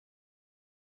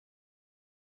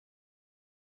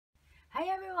Hi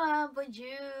everyone!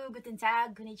 Bonjour! Guten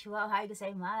Tag! Konnichiwa! Ohayou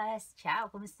gozaimasu! Ciao!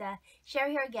 Kumusta?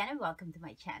 Sherry here again and welcome to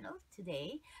my channel.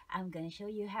 Today, I'm gonna show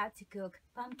you how to cook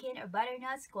pumpkin or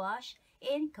butternut squash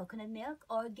in coconut milk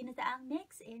or Ginataan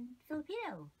mix in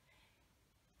Filipino.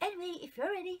 Anyway, if you're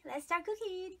ready, let's start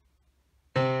cooking!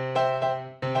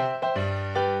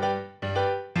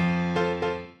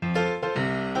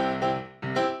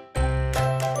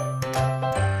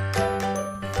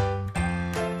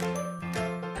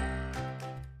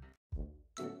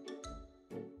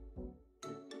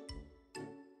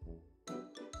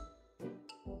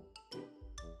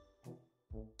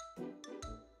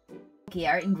 Okay,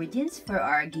 our ingredients for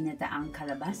our ginataang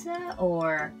kalabasa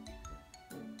or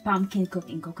pumpkin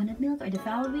cooked in coconut milk are the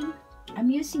following.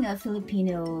 I'm using a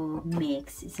Filipino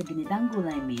mix. It's a ginataang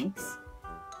gulay mix.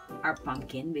 Our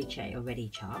pumpkin, which I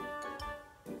already chopped.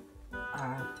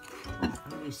 I'm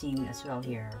using as well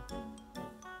here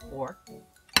pork.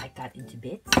 I cut into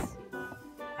bits.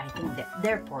 I think that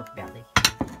they're pork belly.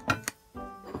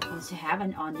 I also have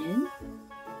an onion,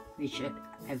 which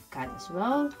I've cut as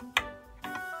well.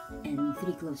 And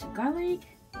 3 cloves of garlic,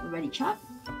 already chopped,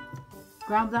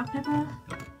 ground black pepper,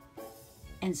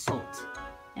 and salt.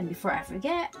 And before I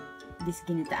forget, this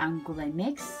ginataang gulay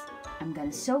mix, I'm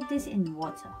gonna soak this in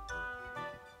water.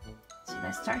 So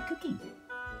let's start cooking.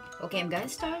 Okay, I'm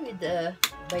gonna start with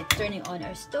by turning on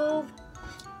our stove.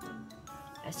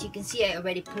 As you can see, I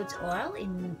already put oil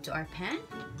into our pan.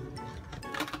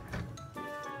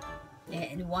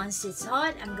 And once it's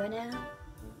hot, I'm gonna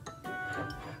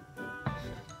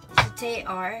saute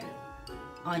our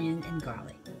onion and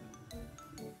garlic.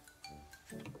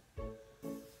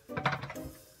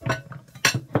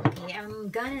 Okay, I'm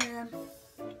gonna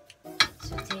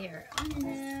saute our onion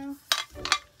now.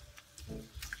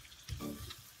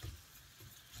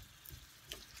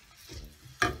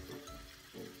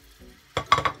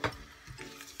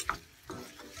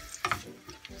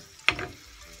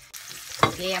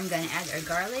 Okay, I'm gonna add our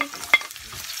garlic.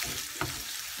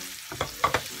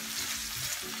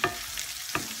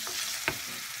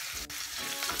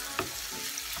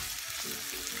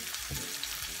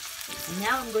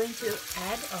 Now I'm going to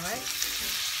add our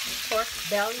pork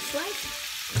belly slice.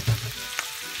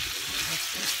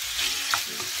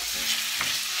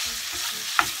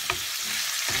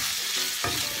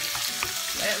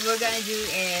 What we're going to do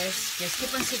is just keep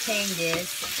on sauteing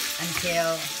this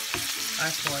until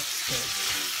our pork's cooked.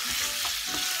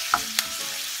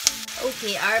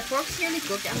 Okay, our pork's nearly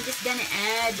cooked. I'm just going to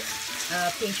add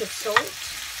a pinch of salt.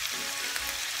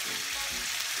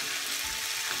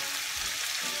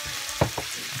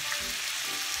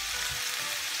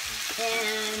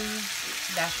 And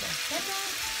dash of pepper.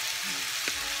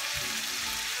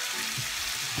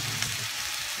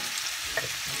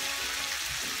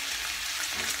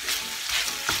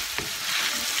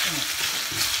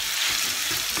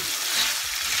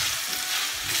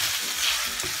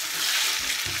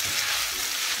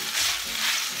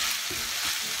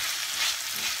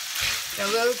 So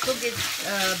we'll cook it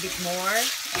a bit more,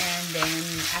 and then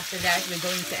after that we're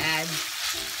going to add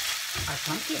our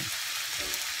pumpkin.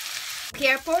 Okay,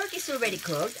 our pork is already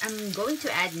cooked. I'm going to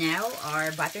add now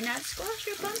our butternut squash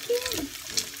or pumpkin.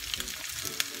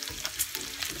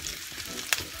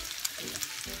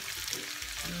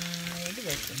 Maybe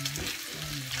that's enough.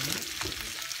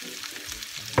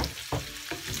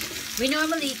 We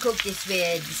normally cook this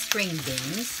with string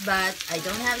beans, but I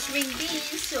don't have string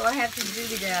beans, so I have to do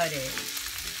without it.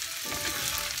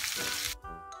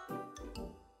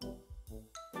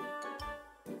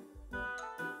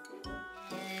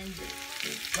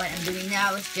 What I'm doing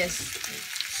now is just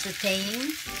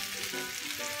sauteing,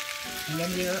 and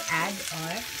then we'll add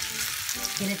our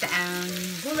ginataang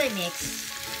gulay mix,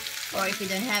 or if you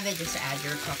don't have it, just add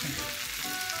your coconut.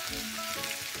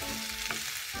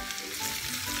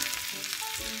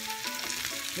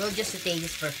 We'll just saute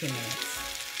this for a few minutes.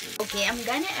 Okay, I'm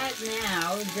gonna add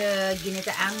now the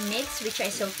ginataang mix, which I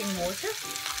soaked in water.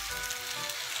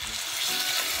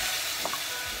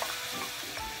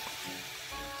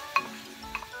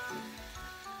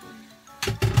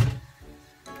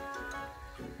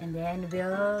 And then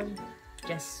we'll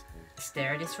just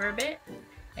stir this for a bit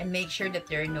and make sure that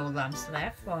there are no lumps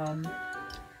left from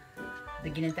the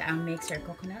ginataang mix or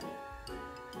coconut.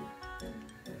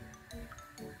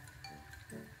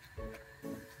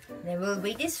 Then we'll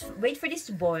wait for this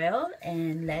to boil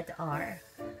and let our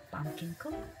pumpkin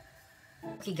cook.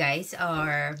 Okay guys,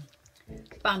 our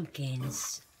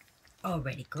pumpkin's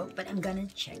already cooked, but I'm gonna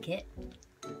check it.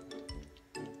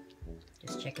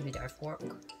 Just check it with our fork.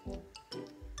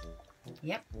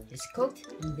 Yep, it's cooked,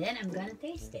 and then I'm gonna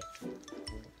taste it.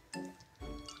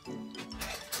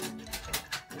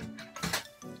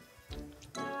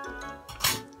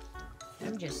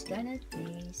 just gonna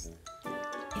taste.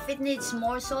 If it needs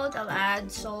more salt, I'll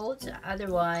add salt.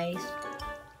 Otherwise,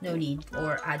 no need.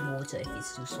 Or add water if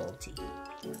it's too salty.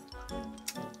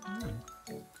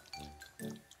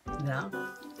 Yeah.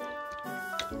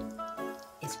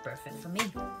 It's perfect for me.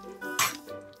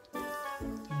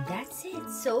 And that's it.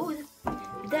 So,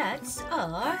 that's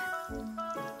our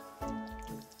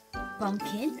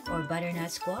pumpkin or butternut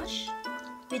squash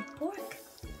with pork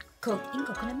cooked in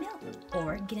coconut milk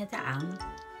or ginataang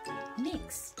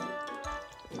mix.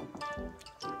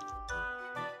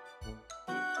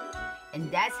 And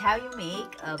that's how you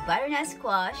make a butternut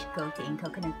squash cooked in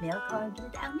coconut milk or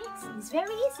ginataang mix. It's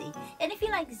very easy. And if you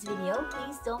like this video,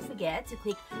 please don't forget to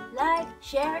click like,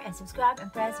 share, and subscribe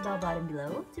and press the bell button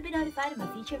below to be notified of my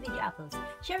future video uploads.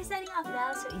 Sherry signing off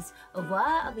now, so it's au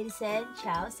revoir, auf Wiedersehen,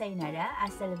 ciao, sayonara,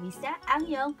 hasta la vista, ang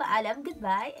iyong paalam,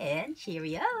 goodbye, and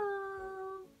cheerio!